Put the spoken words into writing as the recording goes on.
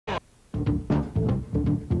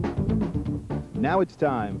Now it's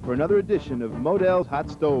time for another edition of Modell's Hot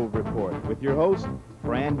Stove Report with your host,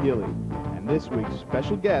 Fran Healy. And this week's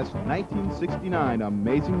special guest, 1969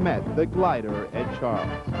 amazing Met, the glider, Ed Charles.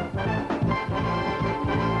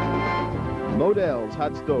 Modell's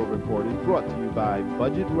Hot Stove Report is brought to you by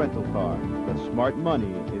Budget Rental Car. The smart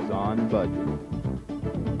money is on budget.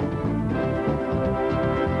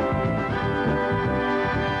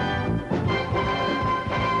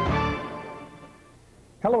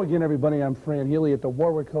 Hello again, everybody. I'm Fran Healy at the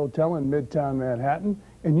Warwick Hotel in Midtown Manhattan,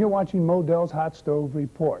 and you're watching Modell's Hot Stove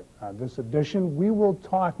Report. On this edition, we will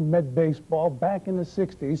talk Met baseball back in the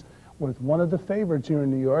 60s with one of the favorites here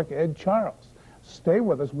in New York, Ed Charles. Stay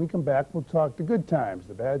with us. When we come back, we'll talk the good times,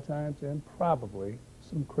 the bad times, and probably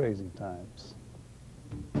some crazy times.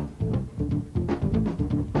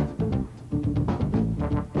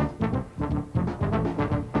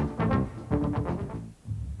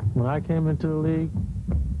 When I came into the league,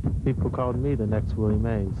 people called me the next Willie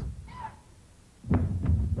Mays.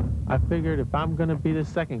 I figured if I'm going to be the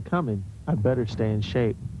second coming, I better stay in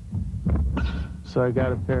shape. So I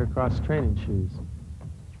got a pair of cross-training shoes.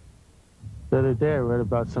 The other day I read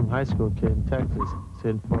about some high school kid in Texas who's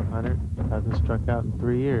hitting .400, hasn't struck out in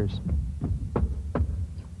 3 years.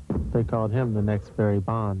 They called him the next Barry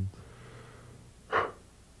Bonds.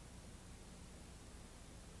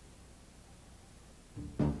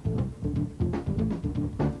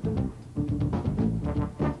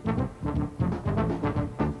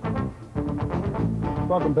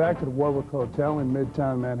 Welcome back to the Warwick Hotel in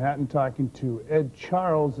Midtown Manhattan, talking to Ed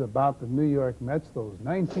Charles about the New York Mets, those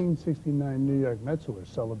 1969 New York Mets who are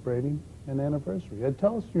celebrating an anniversary. Ed,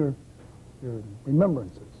 tell us your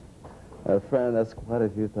remembrances. Fran, that's quite a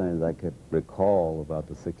few things I could recall about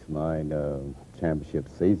the '69 championship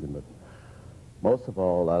season, but most of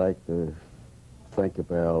all, I like to think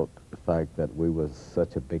about the fact that we was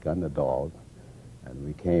such a big underdog, and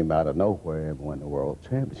we came out of nowhere and won the World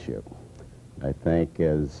Championship. I think,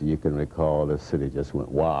 as you can recall, the city just went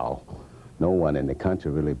wow. No one in the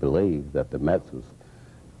country really believed that the Mets was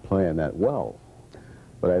playing that well.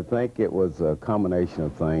 But I think it was a combination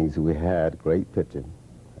of things. We had great pitching,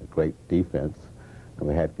 a great defense, and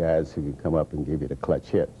we had guys who could come up and give you the clutch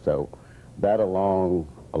hit. So that along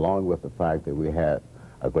with the fact that we had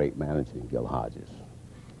a great manager in Gil Hodges.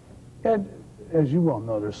 Ed, as you well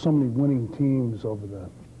know, there's so many winning teams over the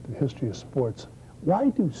history of sports.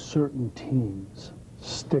 Why do certain teams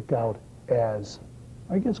stick out as,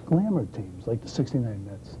 I guess, glamour teams, like the '69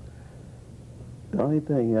 Mets? The only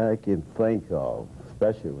thing I can think of,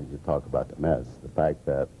 especially when you talk about the Mets, the fact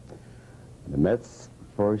that when the Mets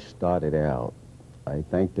first started out, I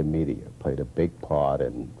think the media played a big part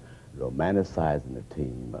in romanticizing the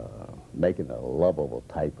team, making a lovable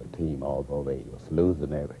type of team, although they was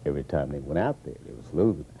losing every time they went out there. They was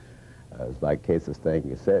losing. It's like Casey's thing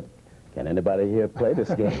you said, can anybody here play this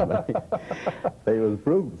game? They was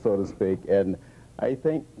brutal, so to speak. And I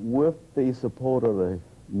think with the support of the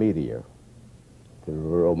media to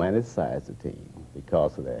romanticize the team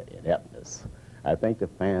because of their ineptness, I think the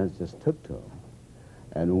fans just took to them.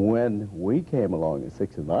 And when we came along in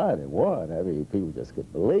 '69 and won, I mean, people just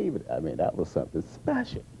couldn't believe it. I mean, that was something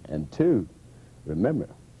special. And two, remember,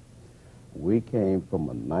 we came from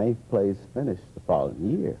a 9th place finish the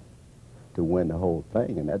following year to win the whole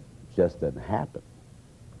thing, and that just didn't happen.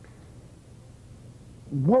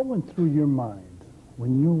 What went through your mind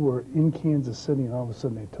when you were in Kansas City and all of a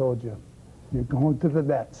sudden they told you you're going to the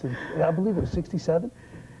Mets? And I believe it was '67?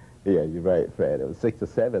 Yeah, you're right, Fred. It was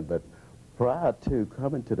 '67, but prior to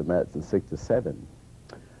coming to the Mets in '67,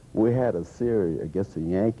 we had a series against the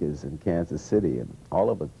Yankees in Kansas City, and all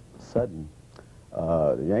of a sudden,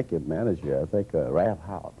 the Yankee manager, I think Ralph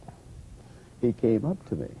Howard, he came up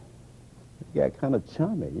to me. He got kind of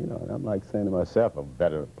chummy, you know, and I'm like saying to myself, I'm a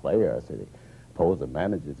veteran player. I said, the opposing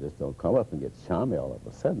manager just don't come up and get chummy all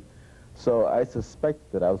of a sudden. So I suspected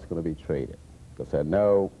that I was going to be traded, because I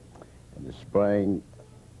know in the spring,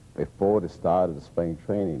 before the start of the spring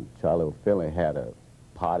training, Charlie Finley had a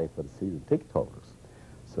party for the season ticket holders.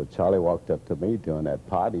 So Charlie walked up to me during that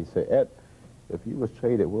party. He said, Ed, if you was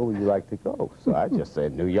traded, where would you like to go? So I just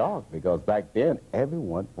said New York, because back then,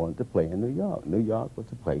 everyone wanted to play in New York. New York was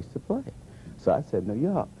the place to play. So I said New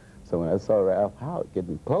York. So when I saw Ralph Howard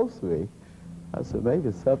getting close to me, I said,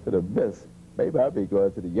 maybe something amiss. Maybe I'd be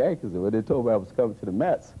going to the Yankees. And when they told me I was coming to the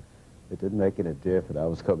Mets, it didn't make any difference. I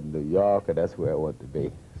was coming to New York, and that's where I wanted to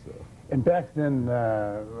be. So. And back then,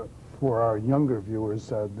 for our younger viewers,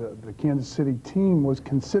 the Kansas City team was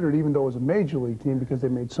considered, even though it was a major league team, because they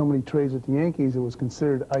made so many trades with the Yankees, it was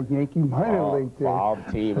considered a Yankee minor league team. Farm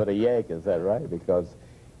team of the Yankees, is that right? Because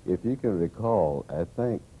if you can recall, I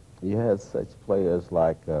think You had such players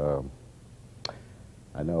like,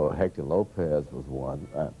 I know Hector Lopez was one,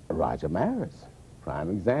 Roger Maris, prime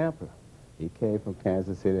example. He came from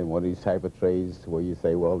Kansas City in one of these type of trades where you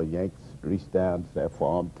say, well, the Yankees reach down to that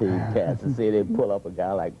farm team, Kansas City, and pull up a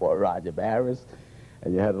guy like Roger Maris.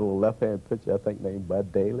 And you had a little left-hand pitcher, I think, named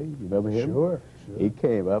Bud Daly. You remember him? Sure. He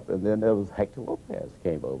came up, and then there was Hector Lopez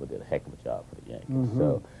came over, did a heck of a job for the Yankees.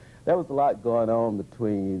 So there was a lot going on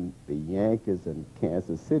between the Yankees and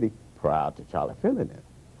Kansas City prior to Charlie filling in.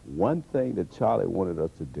 One thing that Charlie wanted us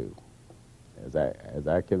to do, as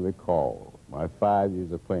I can recall, my 5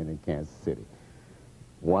 years of playing in Kansas City,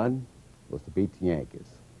 one was to beat the Yankees,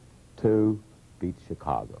 two, beat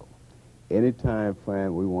Chicago. Anytime,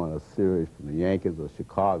 Fran, we won a series from the Yankees or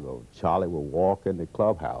Chicago, Charlie would walk in the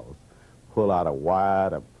clubhouse, pull out a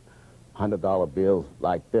wad of $100 bills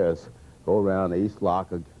like this, go around the East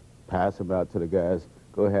Locker, pass them out to the guys,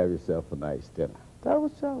 go have yourself a nice dinner. That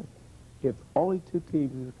was Charlie. It's only two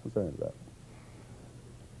teams he was concerned about.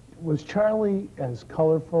 Was Charlie as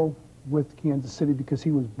colorful with Kansas City because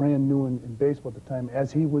he was brand new in baseball at the time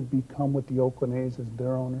as he would become with the Oakland A's as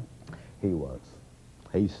their owner? He was.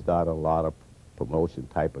 He started a lot of promotion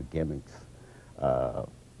type of gimmicks that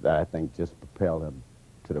I think just propelled him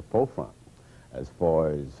to the forefront as far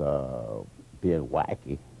as being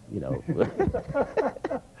wacky, you know.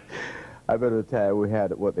 I remember the time we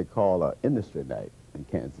had what they call an industry night in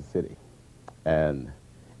Kansas City. And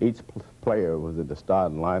each player was in the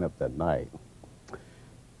starting lineup that night.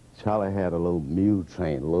 Charlie had a little mule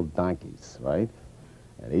train, little donkeys, right?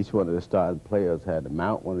 And each one of the starting players had to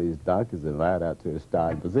mount one of these donkeys and ride out to his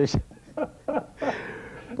starting position.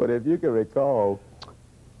 But if you can recall,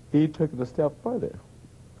 he took it a step further.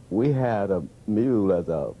 We had a mule as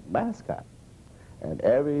a mascot. And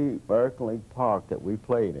every American League park that we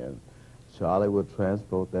played in, Charlie would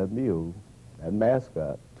transport that mule, that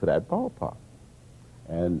mascot, to that ballpark.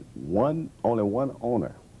 And only one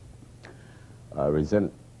owner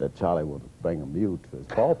resented that Charlie would bring a mule to his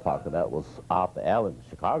ballpark, and that was Arthur Allen in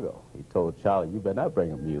Chicago. He told Charlie, you better not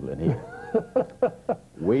bring a mule in here.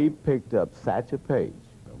 We picked up Satchel Paige.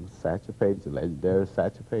 Remember Satchel Paige, the legendary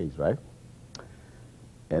Satchel Paige, right?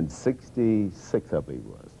 In '66, I believe it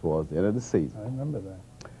was, towards the end of the season. I remember that.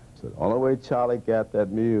 So the only way Charlie got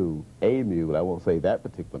that mule, a mule, I won't say that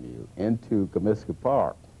particular mule, into Comiskey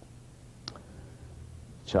Park,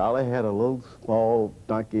 Charlie had a little small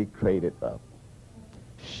donkey crated up,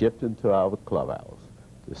 shipped into our clubhouse.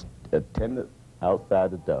 The attendant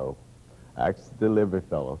outside the door asked the delivery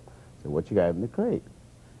fellow, said, what you got in the crate?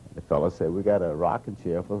 And the fellow said, we got a rocking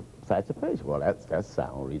chair for Satchel Paige. Well, that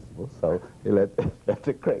sounds reasonable. So they let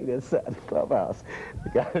the crate inside the clubhouse. The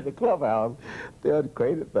guy in the clubhouse, they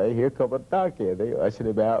uncrated thing, here come a donkey, and they ushered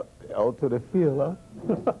him out onto the field.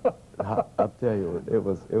 Huh? I'll tell you, it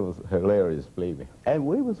was hilarious, believe me. And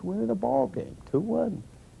we was winning a ball game, 2-1.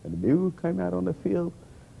 And the mule came out on the field,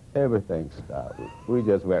 everything stopped. We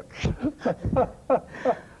just went.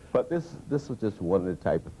 But this was just one of the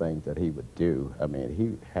type of things that he would do. I mean,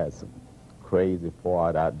 he had some crazy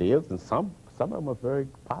forward ideas, and some of them are very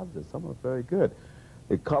positive, some are very good.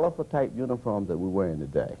 The colorful type uniforms that we're wearing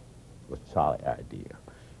today was Charlie's idea.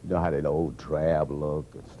 You know how that old drab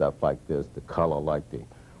look and stuff like this, the color like the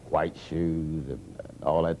white shoes and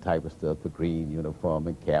all that type of stuff, the green uniform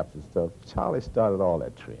and caps and stuff. Charlie started all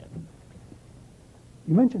that trend.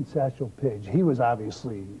 You mentioned Satchel Paige. He was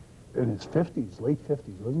obviously in his 50s, late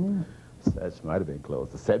 50s, wasn't he? Satch might have been close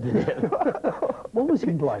to 70. What was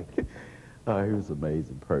he like? He was an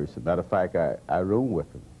amazing person. Matter of fact, I roomed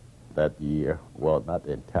with him that year. Well, not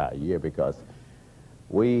the entire year, because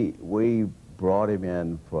we brought him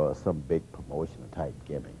in for some big promotional type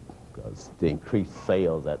gimmick, because to increase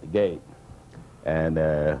sales at the gate. And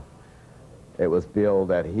it was billed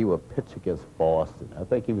that he would pitch against Boston. I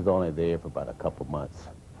think he was only there for about a couple months,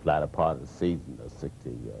 latter part of the season of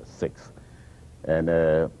 '66. And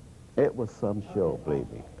it was some show, believe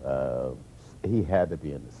me. He had to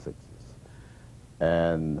be in the 60s.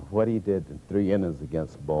 And what he did in 3 innings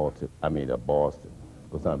against Boston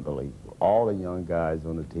was unbelievable. All the young guys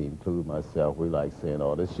on the team, including myself, we like saying,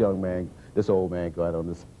 oh, this young man, this old man go out on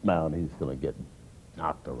this mound, he's going to get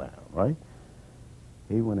knocked around, right?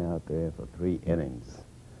 He went out there for 3 innings.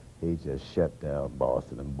 He just shut down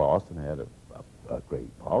Boston, and Boston had a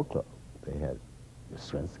great ball club. They had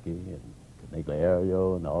Yastrzemski and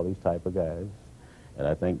Caniglio and all these type of guys. And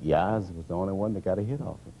I think Yaz was the only one that got a hit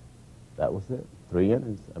off him. That was it. 3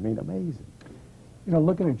 innings. I mean, amazing. You know,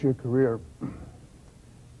 looking at your career,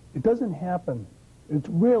 it doesn't happen. It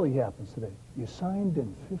rarely happens today. You signed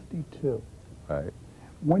in '52. Right.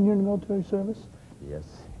 1 year in the military service? Yes.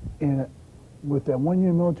 And with that 1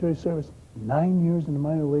 year military service, 9 years in the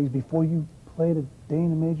minor leagues before you played a day in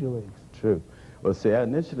the major leagues. True. Well, see, I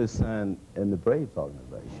initially signed in the Braves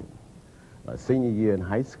organization. My senior year in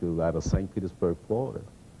high school out of St. Petersburg, Florida.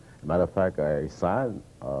 As a matter of fact, I signed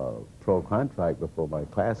a pro contract before my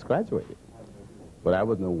class graduated. But I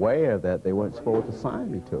wasn't aware that they weren't supposed to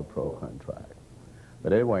sign me to a pro contract.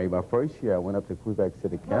 But anyway, my first year, I went up to Quebec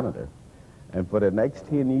City, Canada. And for the next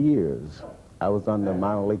 10 years, I was under a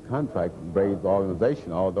minor league contract with the Braves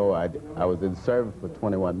organization, although I was in service for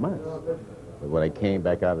 21 months. But when I came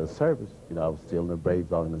back out of the service, you know, I was still in the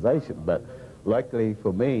Braves organization. But luckily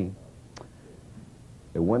for me,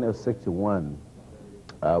 in winter of '61,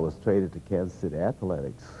 I was traded to Kansas City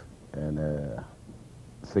Athletics. And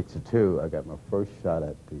 '62, I got my first shot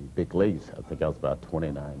at the big leagues. I think I was about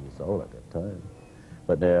 29 years old at that time.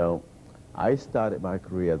 But now, I started my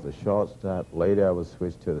career as a shortstop. Later, I was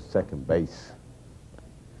switched to the second base.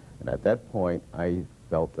 And at that point, I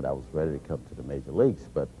felt that I was ready to come to the major leagues.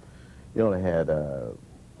 But you only had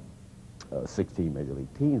 16 major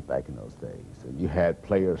league teams back in those days. And you had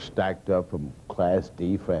players stacked up from Class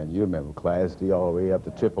D, Fran, you remember Class D all the way up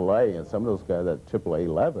to AAA. And some of those guys at AAA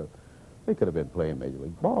level, they could have been playing major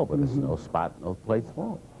league ball, but there's no spot, no place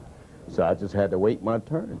for them. So I just had to wait my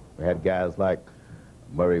turn. We had guys like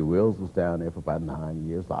Murray Wills was down there for about 9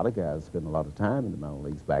 years. A lot of guys spent a lot of time in the minor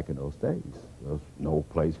leagues back in those days. There was no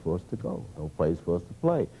place for us to go, no place for us to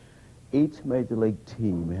play. Each major league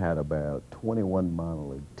team had about 21 minor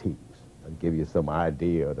league teams. I'll give you some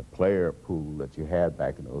idea of the player pool that you had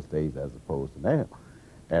back in those days as opposed to now.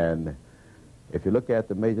 And if you look at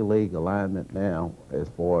the major league alignment now, as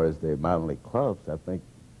far as the minor league clubs, I think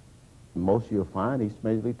most you'll find each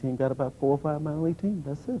major league team got about 4 or 5 minor league teams.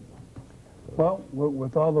 That's it. Well,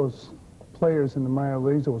 with all those players in the minor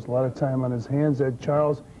leagues, there was a lot of time on his hands. Ed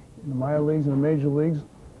Charles, in the minor leagues and the major leagues,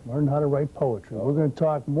 learned how to write poetry. We're going to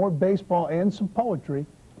talk more baseball and some poetry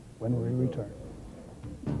when we return.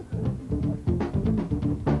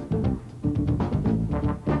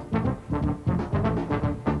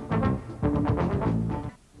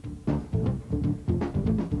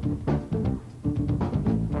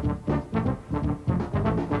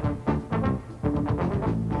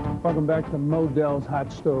 Welcome back to Modell's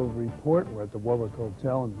Hot Stove Report. We're at the Warwick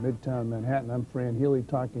Hotel in Midtown Manhattan. I'm Fran Healy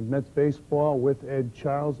talking Mets baseball with Ed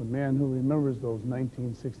Charles, a man who remembers those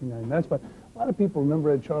 1969 Mets. But a lot of people remember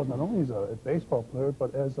Ed Charles not only as a baseball player,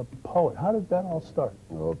 but as a poet. How did that all start?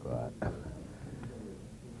 Oh, God.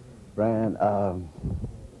 Fran,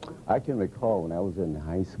 I can recall when I was in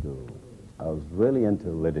high school, I was really into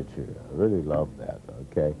literature. I really loved that,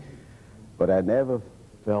 okay? But I never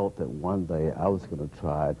felt that one day I was going to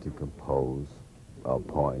try to compose a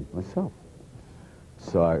poem myself.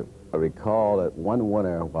 So I recall that one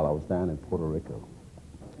winter while I was down in Puerto Rico,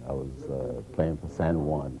 I was playing for San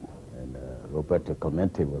Juan, and Roberto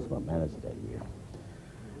Clemente was my manager that year.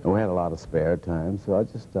 And we had a lot of spare time, so I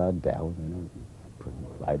just started dabbling,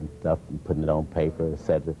 writing stuff and putting it on paper,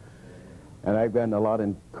 etc. And I've gotten a lot of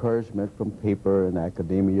encouragement from people in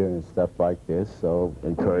academia and stuff like this, so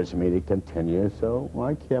encouraged me to continue. So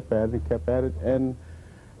I kept at it, and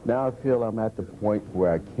now I feel I'm at the point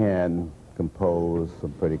where I can compose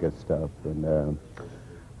some pretty good stuff. And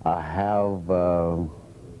I have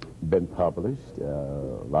been published.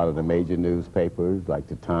 A lot of the major newspapers, like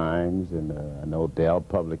the Times, and I know Dell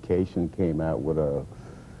Publication came out with a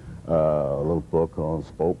little book on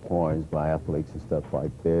spoke poems by athletes and stuff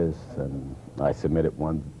like this, and I submitted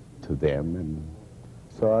one to them, and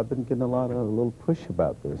so I've been getting a little push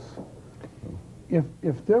about this.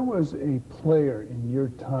 If there was a player in your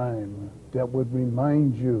time that would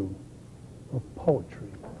remind you of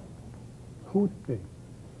poetry, who would it be?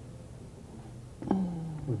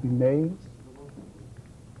 Would it be Mays?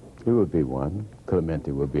 He would be one.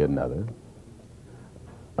 Clemente would be another.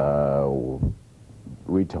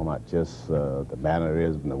 We talking about just the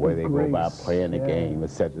mannerism, the way they go about playing the game,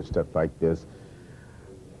 etc., stuff like this.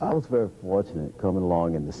 I was very fortunate coming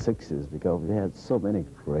along in the 60s because we had so many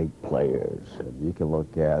great players. And you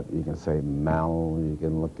can say Mal, you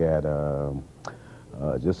can look at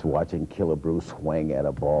just watching Killebrew swing at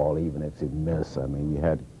a ball, even if he missed. I mean, you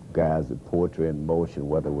had guys that poetry in motion,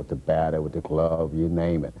 whether with the bat or with the glove, you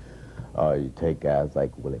name it. You take guys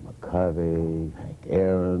like Willie McCovey, Hank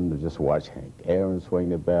Aaron, just watch Hank Aaron swing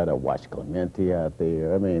the bat, or watch Clemente out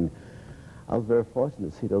there. I mean, I was very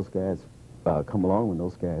fortunate to see those guys come along when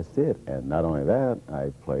those guys did. And not only that,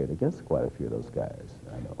 I played against quite a few of those guys,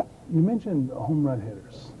 I know. You mentioned home run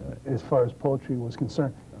hitters, as far as poetry was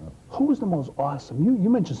concerned. Who was the most awesome? You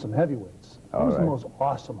mentioned some heavyweights. Who was the most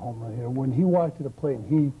awesome home run hitter when he walked to the plate and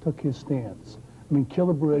he took his stance? I mean,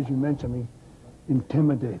 Killebrew, as you mentioned,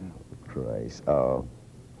 intimidating. Christ. Well,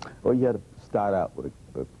 you had to start out with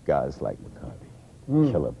guys like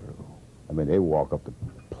McCarty, Killebrew. I mean, they walk up the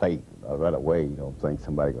plate right away. You don't think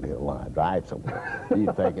somebody's going to hit a line drive somewhere.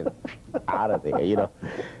 You're thinking, out of there, you know.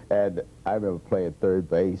 And I remember playing third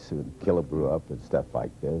base and Killebrew up and stuff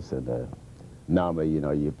like this. And normally, you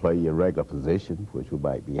know, you play your regular position, which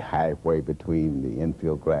might be halfway between the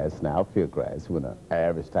infield grass and outfield grass when an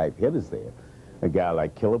average type hitter's there. A guy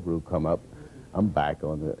like Killebrew come up, I'm back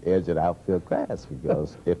on the edge of the outfield grass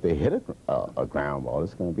because if they hit a ground ball,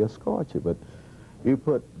 it's going to be a scorcher. But you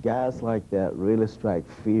put guys like that really strike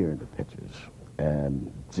fear into pitchers.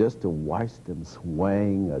 And just to watch them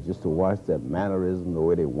swing, or just to watch their mannerism, the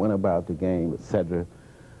way they went about the game, etc.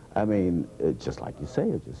 I mean, just like you say,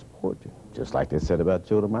 it just sport you. Just like they said about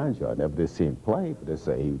Joe DiMaggio. I never did see him play, but they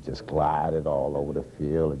say he just glided all over the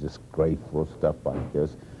field and just graceful stuff like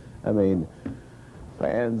this. I mean,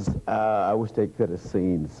 fans, I wish they could have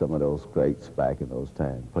seen some of those greats back in those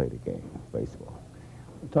times play the game, baseball.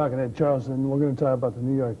 We're talking at Charleston. We're going to talk about the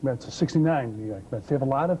New York Mets, the '69 New York Mets. They have a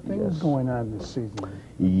lot of things going on this season.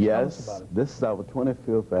 Yes, this is our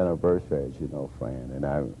 25th anniversary, as you know, Fran, and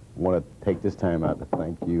I want to take this time out to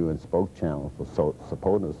thank you and Spoke Channel for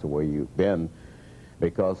supporting us the way you've been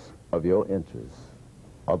because of your interest.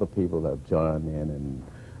 Other people have joined in, and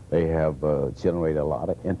they have generated a lot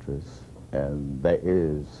of interest. And there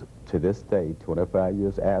is, to this day, 25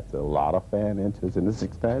 years after, a lot of fan interest in the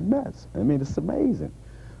 '69 Mets. I mean, it's amazing.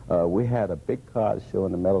 We had a big card show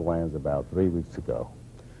in the Meadowlands about 3 weeks ago.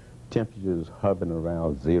 Temperatures hovering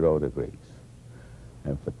around 0 degrees.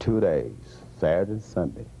 And for 2 days, Saturday and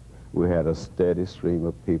Sunday, we had a steady stream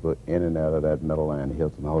of people in and out of that Meadowland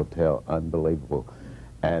Hilton Hotel. Unbelievable.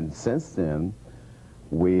 And since then,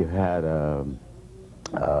 we've had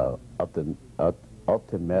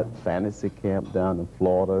Ultimate Fantasy Camp down in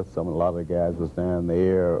Florida. A lot of the guys was down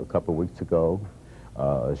there a couple of weeks ago.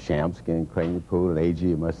 Shamsky and Crane Pool and AG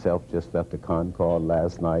and myself just left the Concord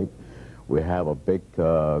last night. We have a big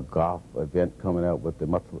golf event coming up with the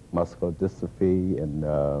muscular dystrophy in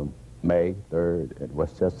May 3rd at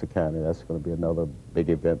Westchester County. That's going to be another big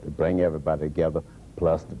event to bring everybody together,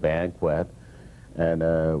 plus the banquet. And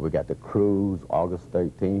we got the cruise August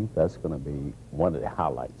 13th. That's going to be one of the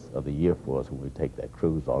highlights of the year for us when we take that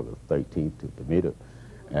cruise August 13th to Bermuda.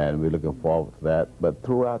 And we're looking forward to that. But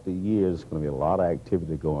throughout the year, there's going to be a lot of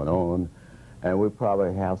activity going on. And we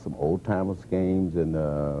probably have some old-timers games in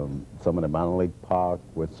some of the minor league park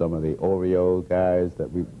with some of the Oreo guys that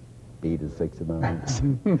we beat in '69.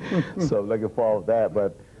 So looking forward to that.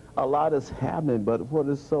 But a lot is happening. But what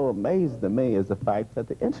is so amazing to me is the fact that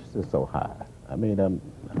the interest is so high. I mean,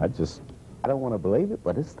 I don't want to believe it,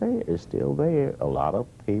 but it's there. It's still there. A lot of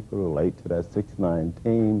people relate to that '69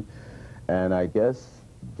 team. And I guess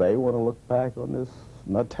they want to look back on this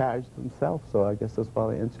nostalgia themselves, so I guess that's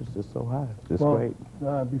why the interest is so high. It's great.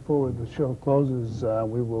 Before the show closes,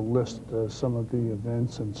 we will list some of the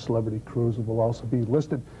events and celebrity crews that will also be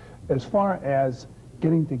listed. As far as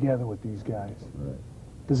getting together with these guys,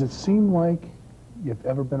 does it seem like you've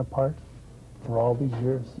ever been apart for all these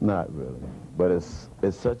years? Not really, but it's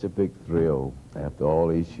such a big thrill after all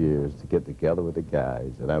these years to get together with the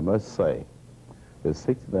guys, and I must say, the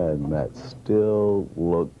 '69 Mets still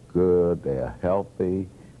look good. They're healthy,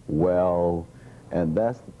 well, and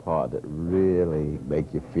that's the part that really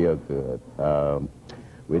makes you feel good.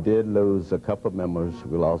 We did lose a couple of members.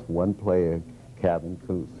 We lost one player, Calvin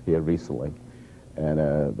Kuntz, here recently, and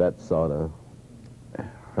that sort of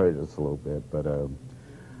hurt us a little bit, but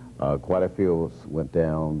quite a few of us went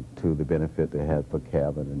down to the benefit they had for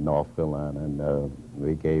Calvin in North Carolina, and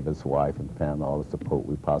we gave his wife and family all the support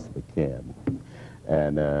we possibly can.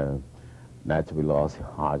 And naturally, we lost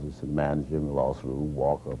Hodges, manager, and we lost Rue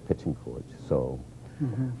Walker, pitching coach. So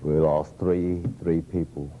we lost three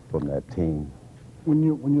people from that team. When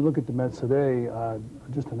you look at the Mets today,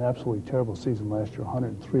 just an absolutely terrible season last year,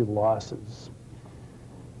 103 losses.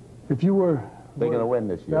 If you were... They're going to win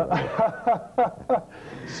this year.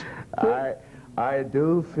 I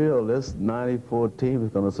do feel this '94 team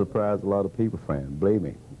is going to surprise a lot of people, Fran. Believe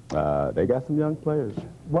me. They got some young players.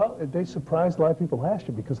 Well, they surprised a lot of people last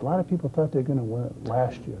year because a lot of people thought they were going to win it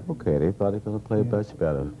last year. Okay, they thought they were going to play much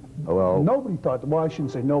better. Well, nobody thought, well, I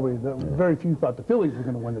shouldn't say nobody, very few thought the Phillies were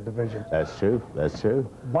going to win the division. That's true, that's true.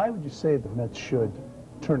 Why would you say the Mets should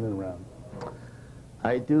turn it around?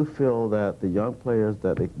 I do feel that the young players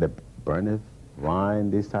that Burnett, Ryan,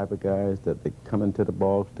 these type of guys, that they come into the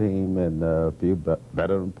ball team, and a few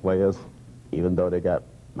veteran players, even though they got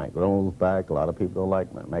Mike Rones back. A lot of people don't like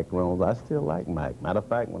Mike Rones. I still like Mike. Matter of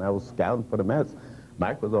fact, when I was scouting for the Mets,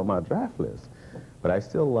 Mike was on my draft list. But I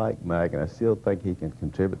still like Mike, and I still think he can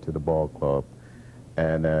contribute to the ball club.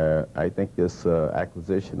 And I think this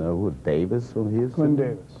acquisition of Davis from Houston. Glenn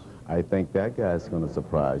Davis. I think that guy's going to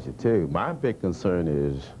surprise you, too. My big concern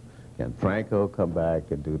is, can Franco come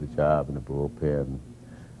back and do the job in the bullpen?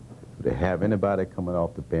 Do they have anybody coming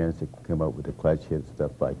off the bench that can come up with the clutch hit,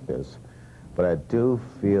 stuff like this? But I do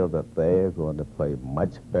feel that they're going to play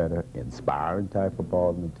much better, inspiring type of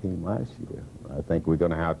ball than the team last year. I think we're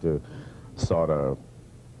going to have to sort of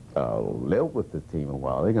live with the team a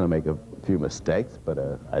while. They're going to make a few mistakes, but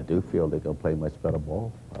I do feel they're going to play much better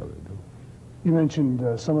ball. I really do. You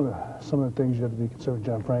mentioned some of the things you have to be concerned with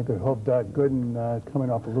John Franco. Hope Dodd Gooden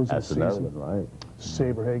coming off a losing season. That's another one, right?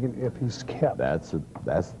 Saberhagen, if he's kept. That's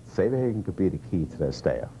Saberhagen could be the key to that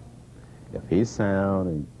staff. If he's sound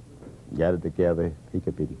and got it together, he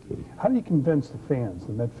could be the key. How do you convince the fans,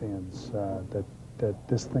 the Met fans, that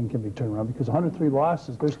this thing can be turned around? Because 103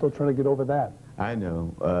 losses, they're still trying to get over that. I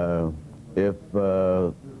know. If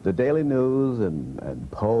the Daily News and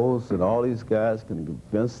Post and all these guys can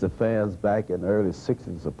convince the fans back in the early 60s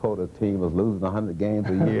to support a team was losing 100 games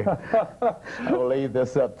a year, I will leave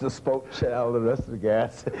this up to Spoke Channel and the rest of the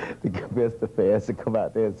guys to convince the fans to come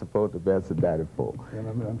out there and support the Mets in '94. And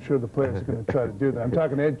I'm sure the players are going to try to do that. I'm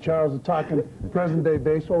talking to Ed Charles, I'm talking present-day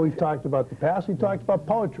baseball. We've talked about the past. We talked about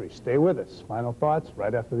poetry. Stay with us. Final thoughts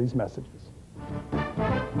right after these messages.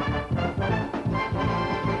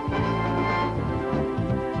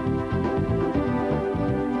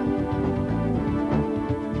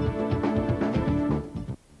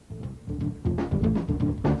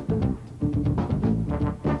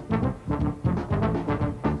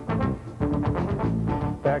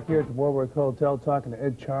 Back here at the Warwick Hotel talking to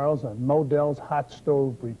Ed Charles on Modell's Hot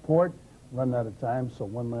Stove Report. Running out of time, so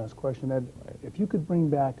one last question, Ed. If you could bring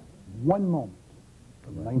back one moment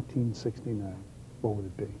from 1969, what would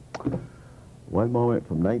it be? One moment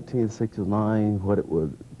from 1969, what it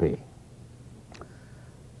would be.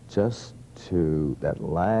 Just to that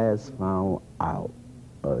last final out,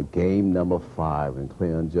 game number 5, when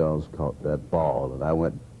Cleon Jones caught that ball, and I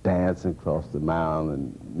went dancing across the mound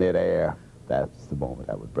in midair. That's the moment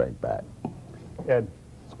I would bring back. Ed,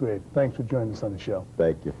 it's great. Thanks for joining us on the show.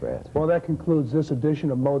 Thank you, Fred. Well, that concludes this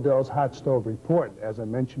edition of Modell's Hot Stove Report. As I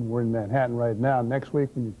mentioned, we're in Manhattan right now. Next week,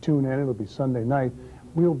 when you tune in, it'll be Sunday night.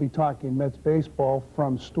 We'll be talking Mets baseball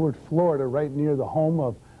from Stuart, Florida, right near the home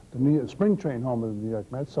of the spring train home of the New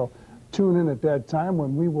York Mets. So tune in at that time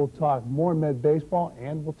when we will talk more Met baseball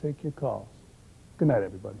and we'll take your calls. Good night,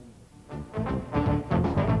 everybody.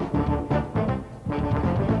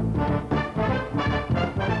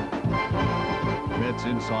 Mets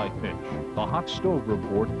Inside Pitch, the Hot Stove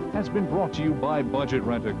Report, has been brought to you by Budget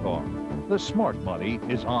Rent-A-Car. The smart money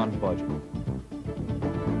is on budget.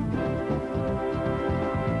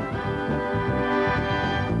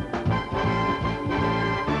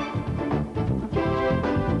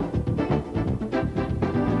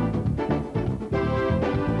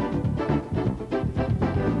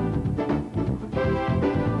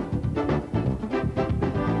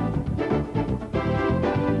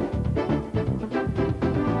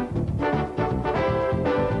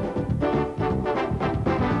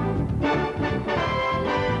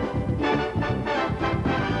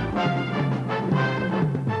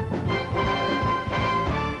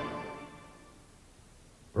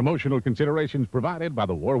 Promotional considerations provided by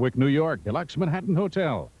the Warwick, New York Deluxe Manhattan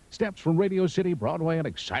Hotel. Steps from Radio City, Broadway, and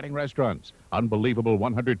exciting restaurants. Unbelievable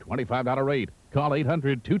 $125 rate. Call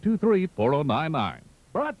 800-223-4099.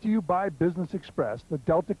 Brought to you by Business Express, the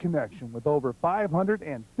Delta Connection, with over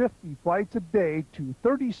 550 flights a day to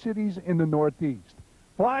 30 cities in the Northeast.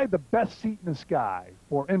 Fly the best seat in the sky.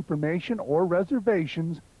 For information or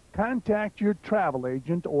reservations, contact your travel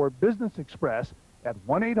agent or Business Express at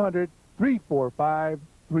 1-800-345-3400.